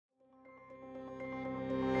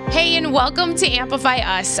Hey, and welcome to Amplify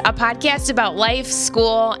Us, a podcast about life,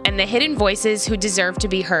 school, and the hidden voices who deserve to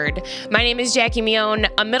be heard. My name is Jackie Mione,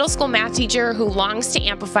 a middle school math teacher who longs to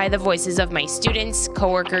amplify the voices of my students,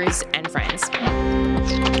 coworkers, and friends.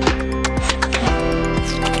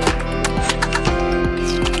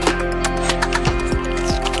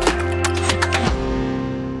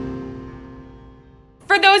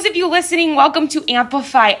 For those of you listening, welcome to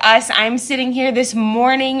Amplify Us. I'm sitting here this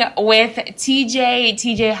morning with TJ.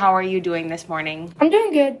 TJ, how are you doing this morning? I'm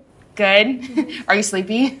doing good. Good? Are you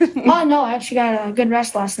sleepy? Oh, no, I actually got a good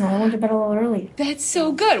rest last night. I went to bed a little early. That's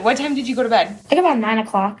so good. What time did you go to bed? I think about 9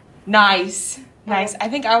 o'clock. Nice. I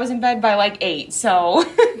think I was in bed by like 8, so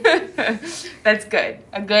that's good.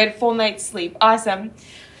 A good full night's sleep. Awesome.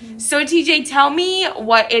 So, TJ, tell me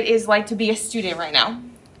what it is like to be a student right now.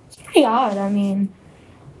 It's pretty odd. I mean,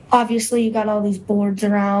 obviously you got all these boards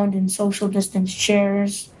around and social distance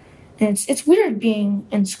chairs. And it's weird being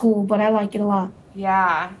in school, but I like it a lot.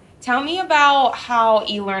 Yeah. Tell me about how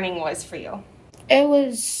e-learning was for you. It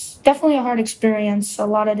was definitely a hard experience. A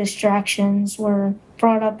lot of distractions were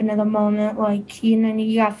brought up into the moment. Like,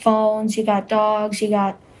 you got phones, you got dogs, you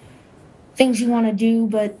got things you want to do,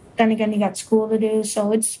 but then again, you got school to do.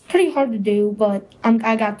 So it's pretty hard to do, but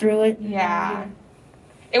I got through it. Yeah.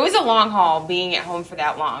 It was a long haul being at home for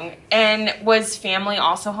that long. And was family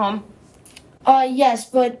also home? Yes,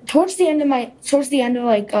 but towards the end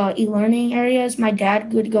of e-learning areas, my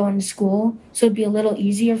dad would go into school, so it'd be a little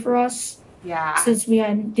easier for us. Yeah. Since we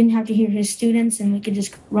didn't have to hear his students and we could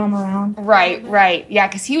just roam around. Right. Yeah,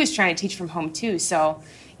 because he was trying to teach from home too. So,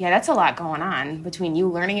 yeah, that's a lot going on between you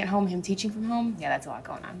learning at home, him teaching from home. Yeah, that's a lot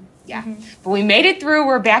going on. Yeah. Mm-hmm. But we made it through.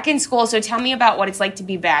 We're back in school. So tell me about what it's like to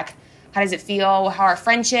be back. How does it feel? How are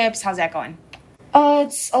friendships? How's that going?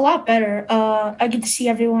 It's a lot better. I get to see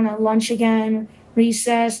everyone at lunch again,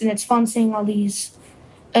 recess, and it's fun seeing all these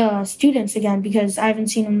students again because I haven't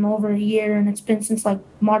seen them in over a year, and it's been since like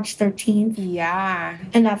March 13th. Yeah.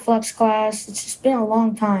 In that flex class, it's just been a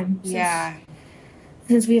long time.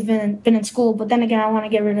 Since we've been in school. But then again, I want to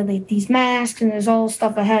get rid of these masks, and there's all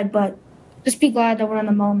stuff ahead, but just be glad that we're in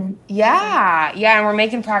the moment. Yeah, and we're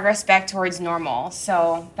making progress back towards normal,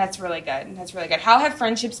 so that's really good. How have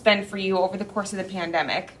friendships been for you over the course of the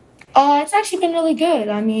pandemic? It's actually been really good.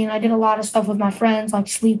 I mean, I did a lot of stuff with my friends, like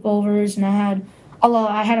sleepovers, and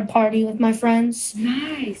I had a party with my friends.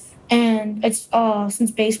 Nice. And it's since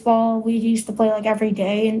baseball, we used to play like every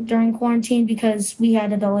day during quarantine because we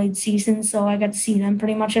had a delayed season, so I got to see them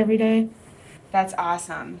pretty much every day. That's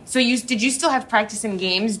awesome. So did you still have practice in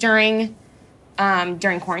games during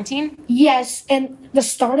quarantine? Yes, and the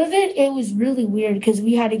start of it was really weird because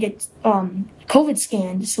we had to get COVID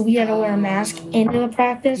scanned, so we had to wear a mask into the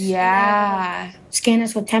practice. Yeah. Scan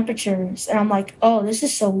us with temperatures, and I'm like, oh, this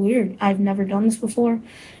is so weird. I've never done this before.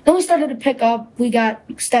 Then we started to pick up. We got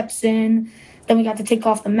steps in. Then we got to take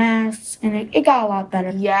off the masks, and it got a lot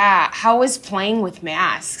better. Yeah. How was playing with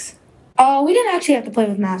masks? We didn't actually have to play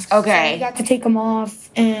with masks. Okay. So we got to take them off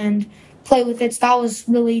and play with it. So that was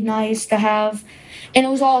really nice to have. And it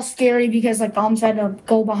was all scary because like the umpires had to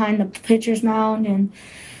go behind the pitcher's mound, and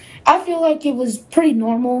I feel like it was pretty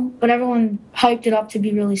normal, but everyone hyped it up to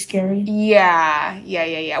be really scary.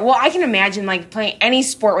 Yeah. Well, I can imagine like playing any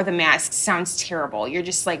sport with a mask sounds terrible. You're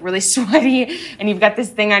just like really sweaty and you've got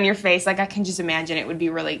this thing on your face. Like I can just imagine it would be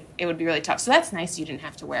really tough. So that's nice you didn't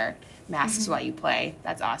have to wear masks while you play.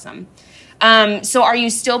 That's awesome. So are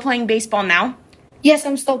you still playing baseball now? Yes,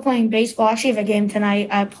 I'm still playing baseball. I actually have a game tonight.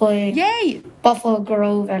 I play Buffalo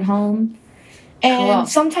Grove at home. And cool.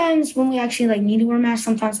 Sometimes when we actually need to wear masks,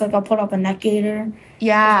 sometimes I'll put up a neck gaiter.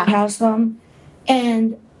 Yeah. We have some.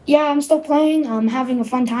 And yeah, I'm still playing. I'm having a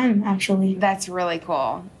fun time actually. That's really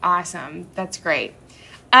cool. Awesome. That's great.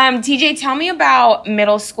 TJ, tell me about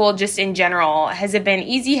middle school just in general. Has it been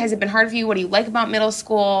easy? Has it been hard for you? What do you like about middle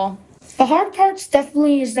school? The hard parts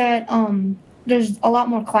definitely is that there's a lot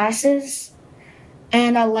more classes.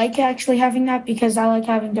 And I like actually having that because I like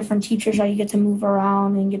having different teachers that you get to move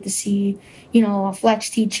around and get to see, a flex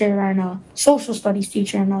teacher and a social studies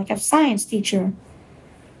teacher and a science teacher.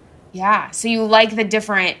 Yeah, so you like the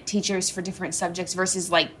different teachers for different subjects versus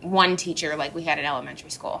one teacher like we had in elementary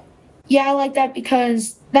school. Yeah, I like that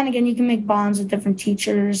because then again, you can make bonds with different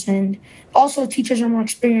teachers, and also teachers are more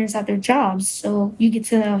experienced at their jobs, so you get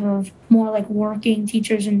to have more working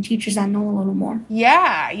teachers and teachers that know a little more.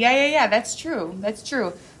 Yeah. That's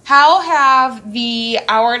true. How have the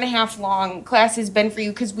hour-and-a-half long classes been for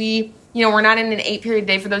you? Because we're not in an 8-period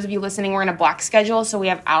day. For those of you listening, we're in a block schedule, so we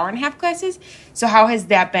have hour-and-a-half classes. So how has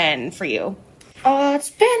that been for you? It's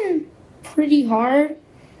been pretty hard.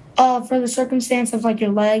 For the circumstance of like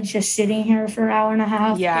your legs just sitting here for an hour and a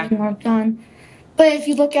half Yeah. getting work done. But if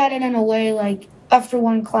you look at it in a way, like after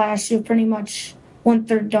one class, you're pretty much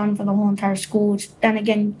 1/3 done for the whole entire school, which then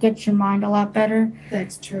again gets your mind a lot better.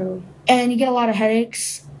 That's true. And you get a lot of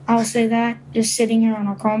headaches. I'll say that just sitting here on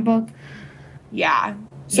a Chromebook. Yeah.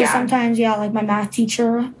 So yeah. sometimes, like my math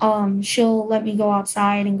teacher, she'll let me go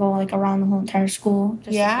outside and go like around the whole entire school. Just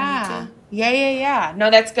if I Yeah. need Yeah. No,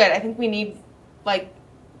 that's good. I think we need like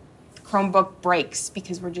Chromebook breaks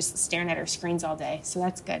because we're just staring at our screens all day. So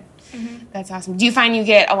that's good. Mm-hmm. That's awesome. Do you find you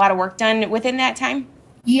get a lot of work done within that time?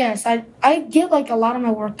 Yes, I get like a lot of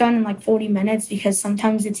my work done in like 40 minutes because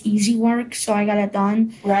sometimes it's easy work, so I got it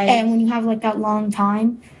done. Right. And when you have like that long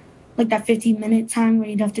time, like that 15-minute time where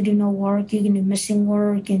you'd have to do no work, you can do missing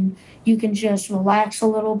work and you can just relax a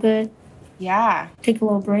little bit, Yeah. take a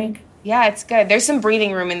little break. Yeah, it's good. There's some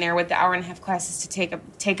breathing room in there with the hour and a half classes to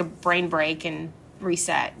take a brain break and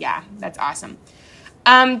reset. Yeah, that's awesome.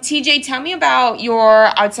 TJ, tell me about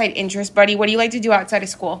your outside interest, buddy. What do you like to do outside of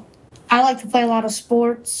school? I like to play a lot of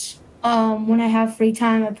sports. When I have free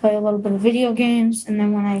time, I play a little bit of video games, and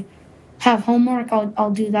then when I have homework,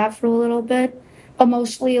 I'll do that for a little bit. But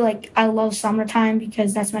mostly, like, I love summertime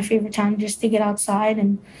because that's my favorite time just to get outside.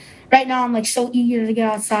 And right now, I'm like so eager to get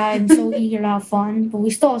outside and so eager to have fun. But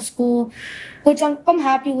we still have school, which I'm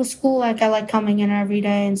happy with school. Like, I like coming in every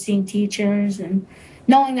day and seeing teachers and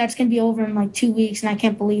knowing that's gonna be over in like 2 weeks, and I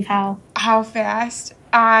can't believe how. How fast?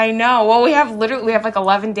 I know. Well, we have like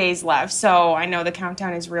 11 days left, so I know the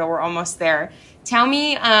countdown is real. We're almost there. Tell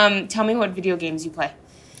me what video games you play.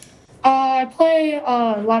 I play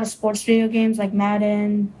a lot of sports video games like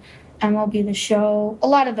Madden, MLB The Show, a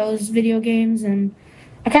lot of those video games, and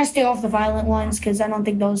I kind of stay off the violent ones because I don't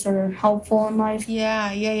think those are helpful in life.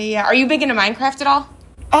 Yeah. Are you big into Minecraft at all?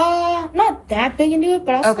 Not that big into it,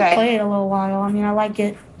 but I'll Okay. still play it a little while. I mean, I like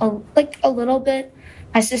it a little bit.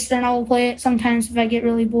 My sister and I will play it sometimes if I get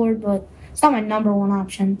really bored, but it's not my number one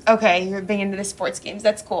option. Okay, you're big into the sports games.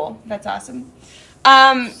 That's cool. That's awesome.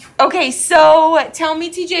 Okay, so tell me,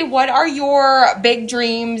 TJ, what are your big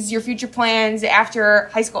dreams, your future plans after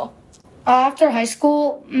high school? After high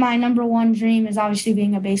school, my number one dream is obviously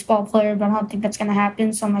being a baseball player, but I don't think that's going to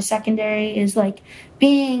happen. So my secondary is like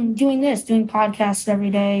doing podcasts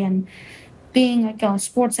every day and being like a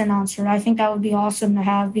sports announcer. I think that would be awesome to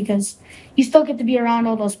have because you still get to be around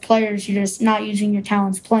all those players. You're just not using your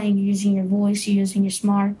talents playing. You're using your voice. You're using your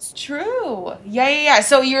smarts. True. Yeah.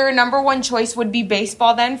 So your number one choice would be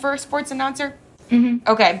baseball then for a sports announcer? Mm-hmm.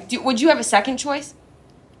 Okay. Would you have a second choice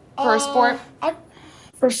for a sport?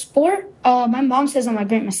 For sport, my mom says I'm a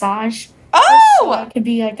great massage. So I Oh! could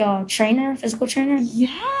be like a trainer, physical trainer.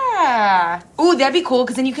 Yeah. Ooh, that'd be cool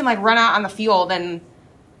because then you can like run out on the field and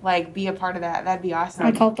like be a part of that. That'd be awesome.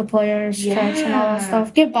 Like help the players catch and all that Yeah.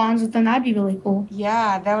 stuff. Get bonds with them. That'd be really cool.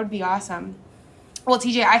 Yeah, that would be awesome. Well,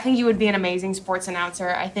 TJ, I think you would be an amazing sports announcer.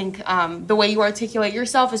 I think the way you articulate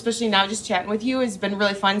yourself, especially now just chatting with you, has been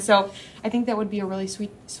really fun. So I think that would be a really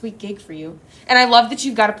sweet gig for you. And I love that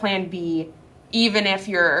you've got a plan B, even if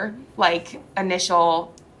your like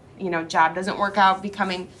initial, job doesn't work out,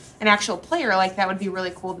 becoming an actual player. Like that would be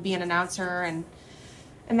really cool to be an announcer and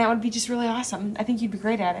that would be just really awesome. I think you'd be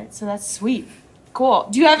great at it. So that's sweet. Cool.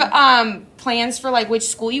 Do you have plans for like which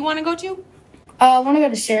school you want to go to? I want to go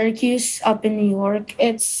to Syracuse up in New York.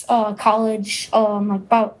 It's college, like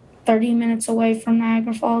about 30 minutes away from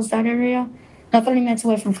Niagara Falls, that area. No, 30 minutes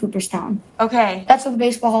away from Cooperstown. Okay. That's where the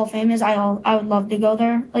Baseball Hall of Fame is. I would love to go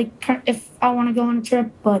there, like if I want to go on a trip.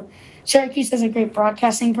 But Syracuse has a great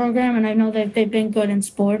broadcasting program, and I know that they've been good in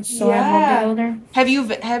sports, so I'd love to go there.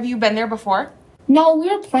 Have you been there before? No, we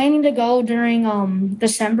were planning to go during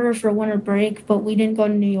December for winter break, but we didn't go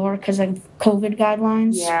to New York because of COVID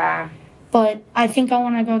guidelines. Yeah. But I think I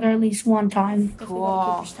want to go there at least one time. if we go to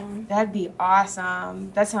Cool. Cooperstown. That'd be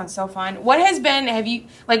awesome. That sounds so fun. What has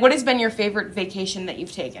been your favorite vacation that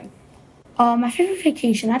you've taken? My favorite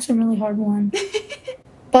vacation, that's a really hard one.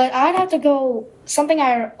 But I'd have to go, something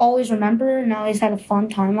I always remember and I always had a fun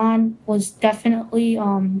time on was definitely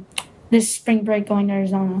this spring break going to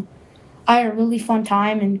Arizona. I had a really fun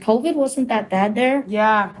time, and COVID wasn't that bad there.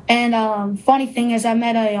 Yeah. And funny thing is, I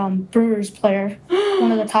met a Brewers player,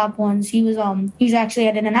 one of the top ones. He's actually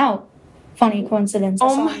at In-N-Out. Funny coincidence. I Oh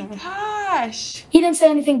saw my him there. gosh. He didn't say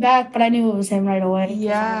anything back, but I knew it was him right away. 'cause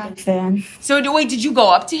Yeah. I'm a big fan. So wait, did you go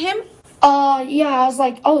up to him? Yeah, I was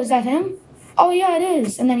like, oh, is that him? Oh, yeah, it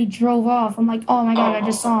is. And then he drove off. I'm like, oh my God, I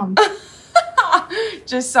just saw him.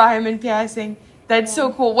 Just saw him in passing. That's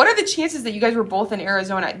so cool. What are the chances that you guys were both in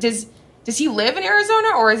Arizona? Does he live in Arizona,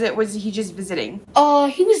 or was he just visiting?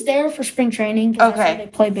 He was there for spring training. 'Cause Okay. that's how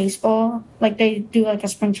they play baseball. Like, they do, like, a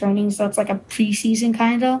spring training, so it's like a preseason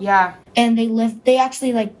kind of. Yeah. And they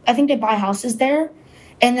actually, like, I think they buy houses there.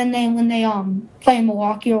 And then when they play in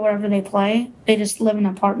Milwaukee or wherever they play, they just live in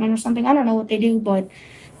an apartment or something. I don't know what they do, but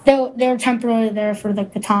they're temporarily there for,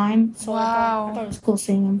 like, the time. So Wow. I thought it was cool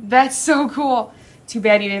seeing him. That's so cool. Too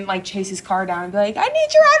bad he didn't like chase his car down and be like, I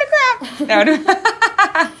need your autograph.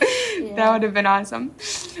 That would have been awesome.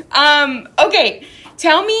 Okay,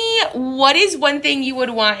 tell me, what is one thing you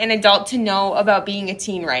would want an adult to know about being a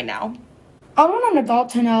teen right now? I want an adult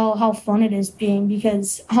to know how fun it is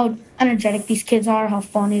because how energetic these kids are, how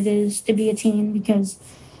fun it is to be a teen, because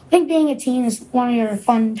I think being a teen is one of your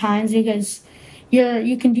fun times because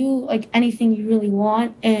you can do like anything you really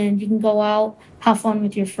want, and you can go out, have fun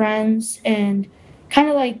with your friends, and kind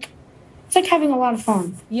of like it's like having a lot of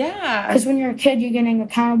fun. Yeah. Because when you're a kid, you're getting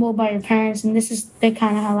accountable by your parents, and they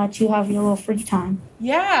kind of let you have your little free time.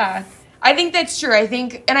 Yeah. I think that's true. I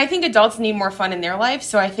think adults need more fun in their life.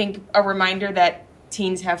 So I think a reminder that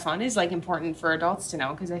teens have fun is like important for adults to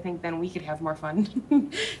know, because I think then we could have more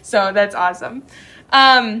fun. So that's awesome.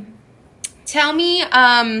 Tell me,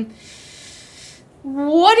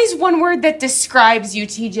 what is one word that describes you,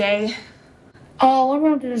 TJ? One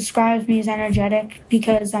word that describes me is energetic,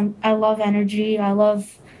 because I love energy. I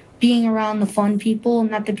love being around the fun people,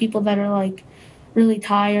 not the people that are like really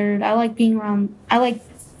tired. I like being around. I like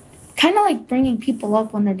kind of like bringing people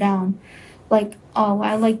up when they're down. Like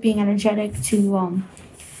I like being energetic to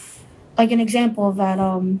like an example of that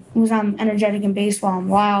was I'm energetic in baseball. I'm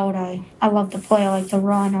loud. I love to play. I like to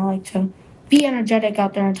run. I like to be energetic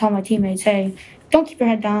out there and tell my teammates, hey, don't keep your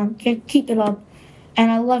head down. Keep it up. And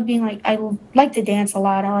I love being I like to dance a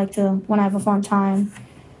lot. I like to, when I have a fun time.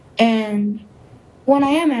 And when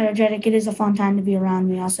I am energetic, it is a fun time to be around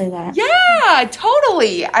me. I'll say that. Yeah,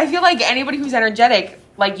 totally. I feel like anybody who's energetic,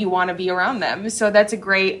 like you want to be around them. So that's a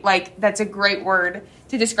great word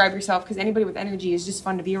to describe yourself, because anybody with energy is just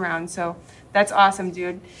fun to be around. So that's awesome,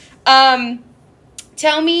 dude.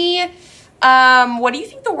 Tell me, what do you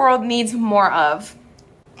think the world needs more of?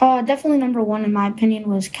 Definitely number one, in my opinion,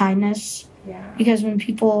 was kindness. Yeah. Because when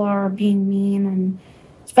people are being mean, and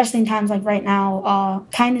especially in times like right now,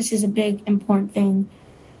 kindness is a big, important thing.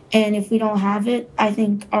 And if we don't have it, I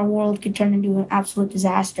think our world could turn into an absolute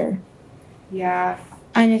disaster. Yeah.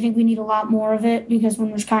 And I think we need a lot more of it, because when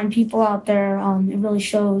there's kind people out there, it really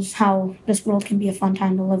shows how this world can be a fun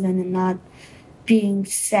time to live in and not being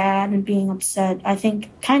sad and being upset. I think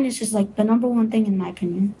kindness is like the number one thing in my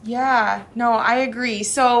opinion. Yeah. No, I agree.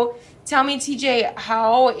 So tell me, TJ,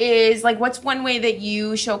 what's one way that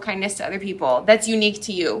you show kindness to other people that's unique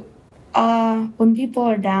to you? When people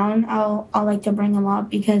are down, I'll like to bring them up,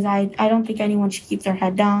 because I don't think anyone should keep their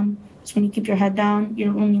head down. So when you keep your head down, you're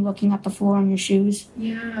only looking at the floor in your shoes.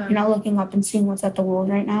 Yeah. You're not looking up and seeing what's at the world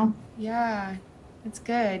right now. Yeah, that's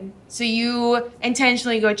good. So you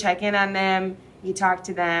intentionally go check in on them, you talk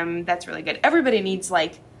to them. That's really good. Everybody needs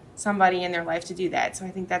like somebody in their life to do that. So I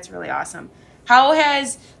think that's really awesome.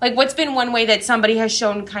 What's been one way that somebody has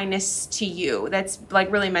shown kindness to you that's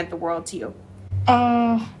like really meant the world to you?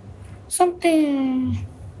 Something,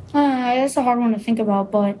 that's a hard one to think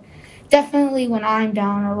about, but definitely when I'm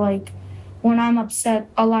down or like when I'm upset,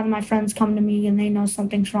 a lot of my friends come to me and they know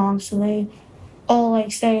something's wrong, so they all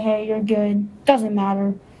like say, hey, you're good, doesn't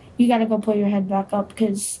matter, you got to go put your head back up,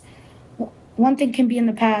 because one thing can be in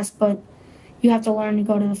the past, but you have to learn to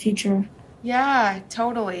go to the future. Yeah,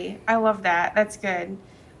 totally. I love that. That's good.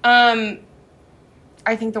 I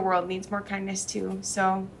think the world needs more kindness too,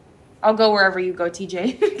 so I'll go wherever you go,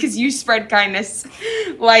 TJ, because you spread kindness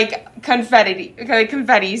like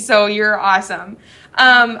confetti, so you're awesome.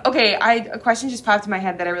 Okay, a question just popped in my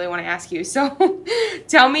head that I really want to ask you. So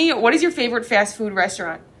tell me, what is your favorite fast food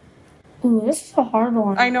restaurant? Ooh, this is a hard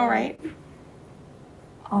one. I know, right?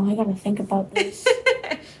 Oh, I got to think about this.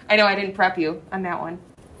 I know, I didn't prep you on that one.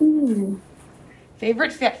 Ooh.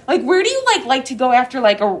 Favorite where do you like to go after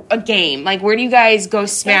like a game? Like, where do you guys go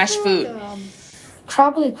smash food?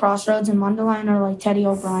 Probably Crossroads and Mundelein or like Teddy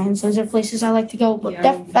O'Brien's. Those are places I like to go. But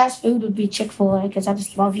fast food would be Chick-fil-A, because I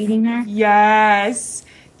just love eating there. Yes.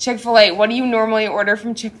 Chick-fil-A. What do you normally order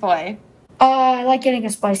from Chick-fil-A? I like getting a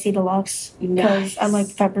spicy deluxe, because Nice. I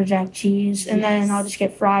like pepper jack cheese. And then I'll just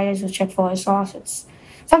get fries with Chick-fil-A sauce.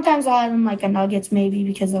 Sometimes I'll add them like a nuggets maybe,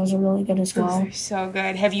 because those are really good as well. Those are so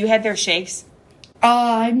good. Have you had their shakes?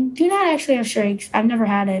 I do not actually have shakes. I've never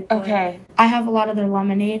had it. Okay. I have a lot of their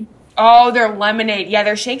lemonade. Oh, their lemonade. Yeah,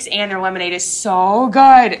 their shakes and their lemonade is so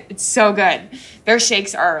good. It's so good. Their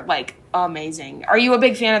shakes are, like, amazing. Are you a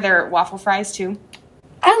big fan of their waffle fries, too?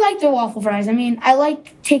 I like the waffle fries. I mean, I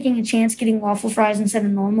like taking a chance getting waffle fries instead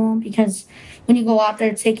of normal because when you go out there,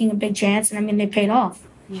 it's taking a big chance, and I mean, they paid off.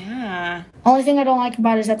 Yeah. Only thing I don't like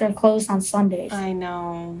about it is that they're closed on Sundays. I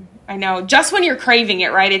know. Just when you're craving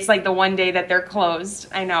it, right? It's like the one day that they're closed.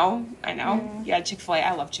 I know. Yeah, Chick-fil-A.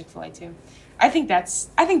 I love Chick-fil-A too. I think that's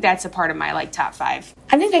a part of my like top 5.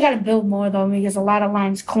 I think they got to build more though because a lot of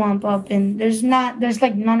lines clump up and there's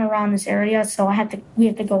like none around this area, so we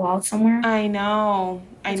have to go out somewhere. I know.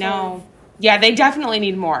 Yeah, they definitely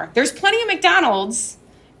need more. There's plenty of McDonald's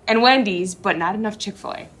and Wendy's, but not enough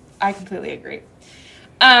Chick-fil-A. I completely agree.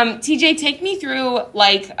 TJ, take me through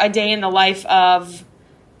like a day in the life of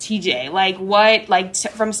TJ. Like what, like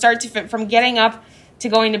from start to from getting up to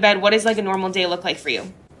going to bed. What does like a normal day look like for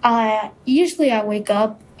you? Usually I wake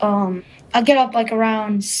up. I get up like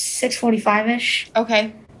around 6:45ish.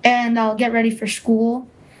 Okay. And I'll get ready for school.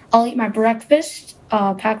 I'll eat my breakfast,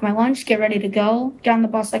 pack my lunch, get ready to go. Get on the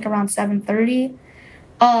bus like around 7:30.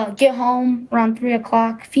 Get home around 3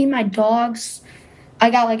 o'clock. Feed my dogs.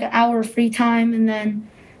 I got like an hour of free time, and then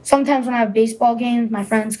sometimes when I have baseball games, my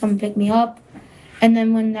friends come pick me up. And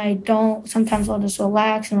then when I don't, sometimes I'll just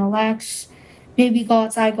relax. Maybe go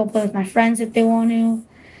outside, go play with my friends if they want to.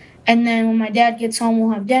 And then when my dad gets home,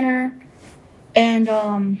 we'll have dinner. And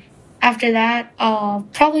after that, I'll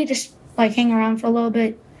probably just like hang around for a little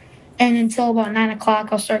bit. And until about 9 o'clock,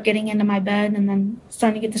 I'll start getting into my bed and then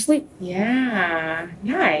starting to get to sleep. Yeah,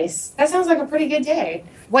 nice. That sounds like a pretty good day.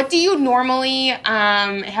 What do you normally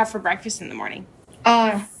have for breakfast in the morning?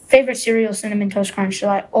 Favorite cereal, Cinnamon Toast Crunch. So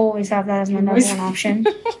I always have that as my number one option.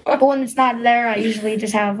 But when it's not there, I usually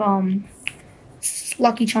just have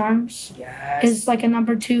Lucky Charms. Yes. Is like a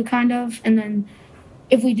number 2 kind of. And then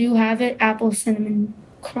if we do have it, apple cinnamon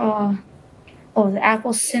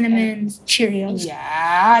Cheerios.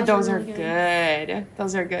 Yeah, those are good.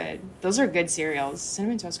 Those are good cereals.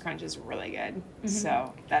 Cinnamon Toast Crunch is really good. Mm-hmm.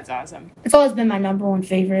 So that's awesome. It's always been my number 1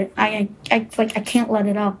 favorite. I can't let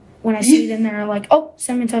it up. When I see it in there, like, oh,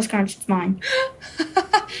 Cinnamon Toast Crunch, it's mine.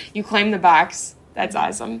 You claim the box. That's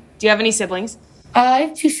awesome. Do you have any siblings? I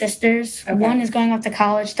have 2 sisters. Okay. One is going off to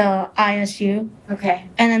college to ISU. Okay.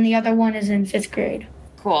 And then the other one is in 5th grade.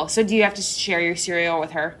 Cool. So do you have to share your cereal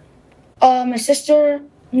with her? My sister,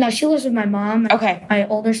 no, she lives with my mom. Okay. My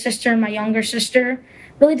older sister and my younger sister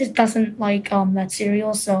really just doesn't like that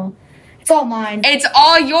cereal, so it's all mine. It's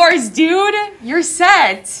all yours, dude. You're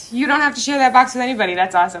set. You don't have to share that box with anybody.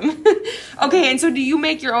 That's awesome. Okay, and so do you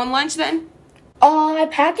make your own lunch then? I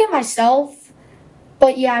pack it myself.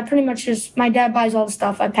 But yeah, I pretty much just, my dad buys all the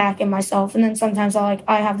stuff. I pack it myself, and then sometimes I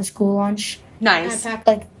have the school lunch. Nice. And I pack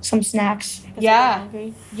like some snacks. Yeah.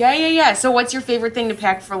 Yeah. So what's your favorite thing to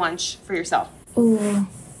pack for lunch for yourself? Ooh,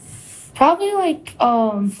 probably like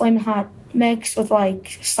Flamin' Hot mix with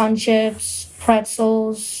like Sun Chips,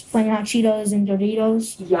 pretzels, Flamin' Hot Cheetos, and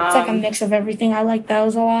Doritos. Yum. It's like a mix of everything. I like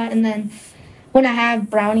those a lot. And then when I have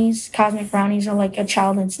brownies, Cosmic Brownies are like a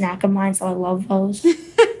childhood snack of mine, so I love those.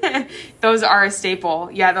 Those are a staple.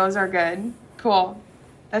 Yeah, those are good. Cool.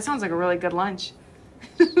 That sounds like a really good lunch.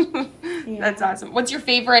 Yeah. That's awesome. What's your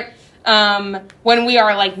favorite, when we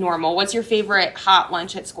are like normal, what's your favorite hot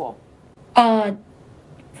lunch at school?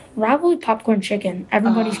 Probably popcorn chicken.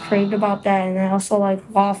 Everybody's craved about that. And I also like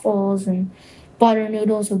waffles and butter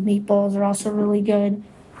noodles with meatballs are also really good.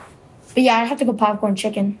 But yeah, I'd have to go popcorn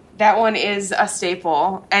chicken. That one is a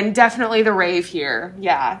staple and definitely the rave here.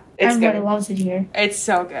 Yeah, it's Everybody good. loves it here. It's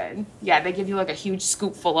so good. Yeah, they give you like a huge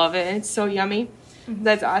scoop full of it. It's so yummy. Mm-hmm.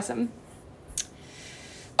 That's awesome.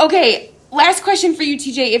 Okay, last question for you,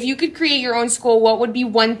 TJ. If you could create your own school, what would be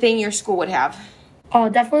one thing your school would have? Oh,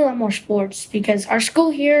 definitely a lot more sports because our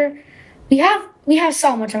school here, we have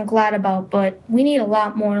so much I'm glad about, but we need a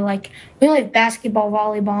lot more. Like, we only have basketball,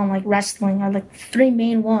 volleyball, and like wrestling are like 3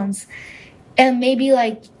 main ones. And maybe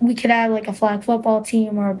like we could add like a flag football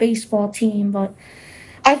team or a baseball team, but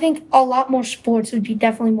I think a lot more sports would be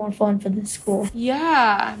definitely more fun for this school.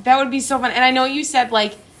 Yeah, that would be so fun. And I know you said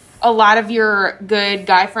like a lot of your good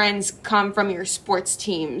guy friends come from your sports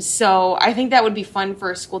teams. So I think that would be fun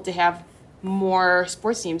for a school to have more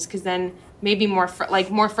sports teams because then maybe more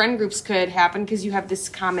friend groups could happen because you have this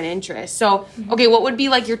common interest. So, okay, what would be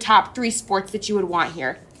like your top 3 sports that you would want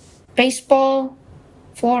here? Baseball,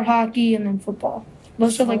 floor hockey, and then football.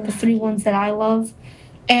 Those are like the 3 ones that I love.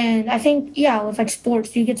 And I think, yeah, with like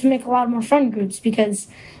sports, you get to make a lot more friend groups because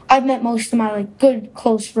I've met most of my like good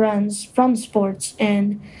close friends from sports.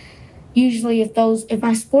 And usually if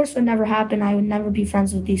my sports would never happen, I would never be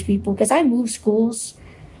friends with these people because I moved schools.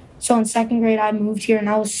 So in 2nd grade, I moved here and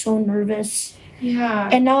I was so nervous. Yeah.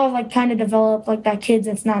 And now I've like kind of developed like that kid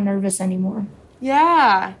that's not nervous anymore.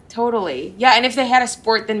 Yeah, totally. Yeah, and if they had a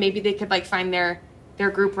sport, then maybe they could like find their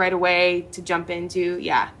group right away to jump into.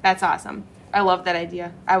 Yeah, that's awesome. I love that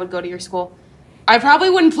idea. I would go to your school. I probably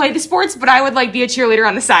wouldn't play the sports, but I would like be a cheerleader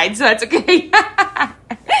on the side, so that's okay. Yeah.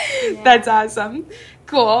 That's awesome.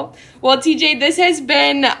 Cool. Well, TJ, this has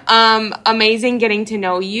been amazing getting to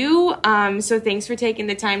know you. So thanks for taking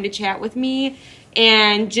the time to chat with me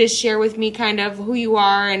and just share with me kind of who you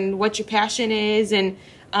are and what your passion is. And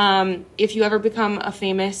if you ever become a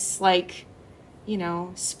famous, like, you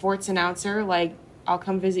know, sports announcer, like, I'll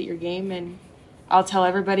come visit your game and I'll tell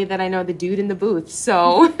everybody that I know the dude in the booth.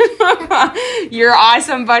 So you're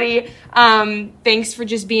awesome, buddy. Thanks for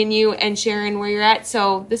just being you and sharing where you're at.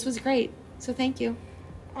 So this was great. So thank you.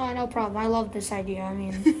 Oh, no problem. I love this idea. I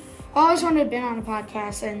mean, I always wanted to be on a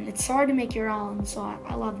podcast, and it's hard to make your own, so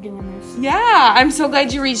I love doing this. Yeah, I'm so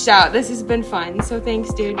glad you reached out. This has been fun. So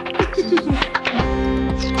thanks, dude.